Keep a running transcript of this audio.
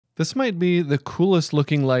This might be the coolest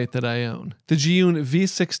looking light that I own. The Zhiyun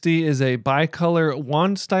V60 is a bicolor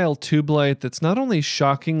wand-style tube light that's not only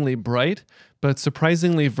shockingly bright, but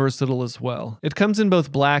surprisingly versatile as well. It comes in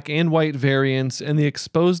both black and white variants, and the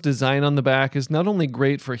exposed design on the back is not only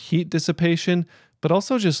great for heat dissipation, but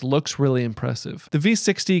also just looks really impressive. The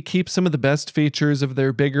V60 keeps some of the best features of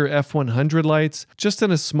their bigger F100 lights, just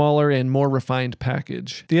in a smaller and more refined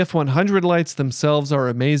package. The F100 lights themselves are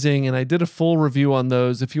amazing, and I did a full review on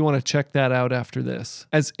those if you want to check that out after this.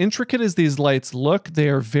 As intricate as these lights look, they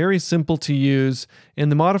are very simple to use,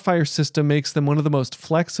 and the modifier system makes them one of the most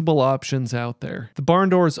flexible options out there. The barn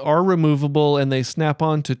doors are removable, and they snap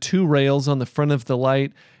on to 2 rails on the front of the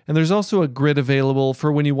light, and there's also a grid available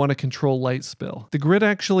for when you want to control light spill. The grid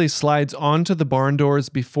actually slides onto the barn doors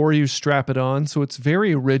before you strap it on, so it's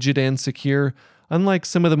very rigid and secure, unlike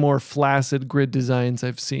some of the more flaccid grid designs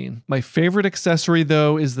I've seen. My favorite accessory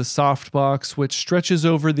though is the softbox, which stretches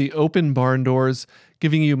over the open barn doors,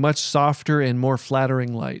 giving you much softer and more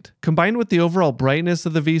flattering light. Combined with the overall brightness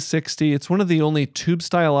of the V60, it's one of the only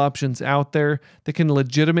tube-style options out there that can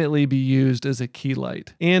legitimately be used as a key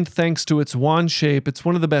light. And thanks to its wand shape, it's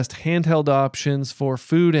one of the best handheld options for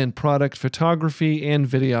food and product photography and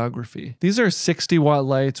videography. These are 60-watt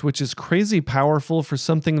lights, which is crazy powerful for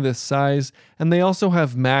something this size, and they also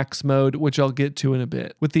have max mode, which I'll get to in a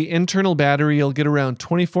bit. With the internal battery, you'll get around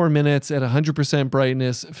 24 minutes at 100%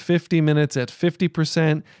 brightness, 50 minutes at 50%,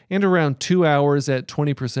 and around 2 hours at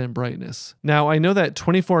 20% brightness. Now, I know that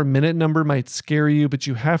 24-minute number might scare you, but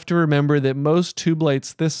you have to remember that most tube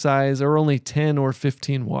lights this size are only 10 or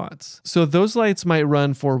 15 watts. So those lights might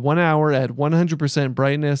run for 1 hour at 100%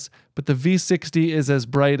 brightness, but the V60 is as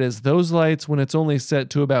bright as those lights when it's only set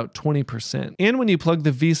to about 20%. And when you plug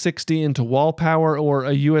the V60 into wall power or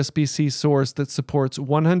a USB-C source that supports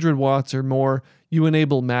 100 watts or more, you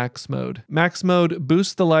enable max mode. Max mode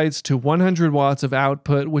boosts the lights to 100 watts of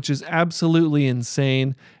output, which is absolutely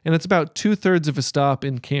insane, and it's about 2/3 of a stop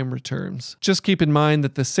in camera terms. Just keep in mind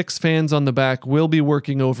that the 6 fans on the back will be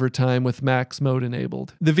working overtime with max mode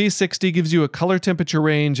enabled. The V60 gives you a color temperature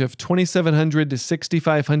range of 2700 to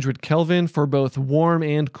 6500 Kelvin for both warm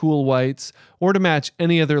and cool whites, or to match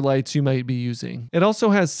any other lights you might be using. It also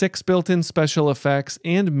has 6 built-in special effects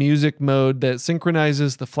and music mode that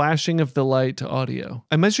synchronizes the flashing of the light to audio.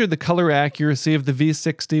 I measured the color accuracy of the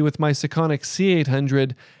V60 with my Sekonic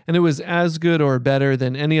C800, and it was as good or better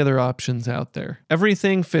than any other options out there.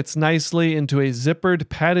 Everything fits nicely into a zippered,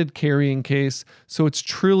 padded carrying case, so it's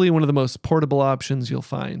truly one of the most portable options you'll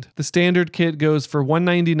find. The standard kit goes for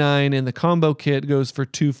 $199 and the combo kit goes for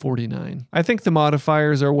 $249. I think the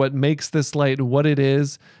modifiers are what makes this light what it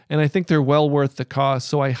is, and I think they're well worth the cost,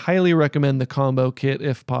 so I highly recommend the combo kit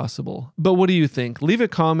if possible. But what do you think? Leave a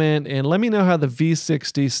comment and let me know how the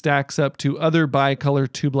V60 stacks up to other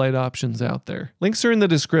bicolor tube light options out there. Links are in the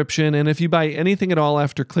description, and if you buy anything at all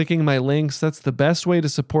after clicking my links, that's the best way to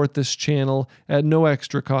support this channel at no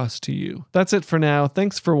extra cost to you. That's it for now.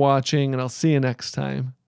 Thanks for watching, and I'll see you next time.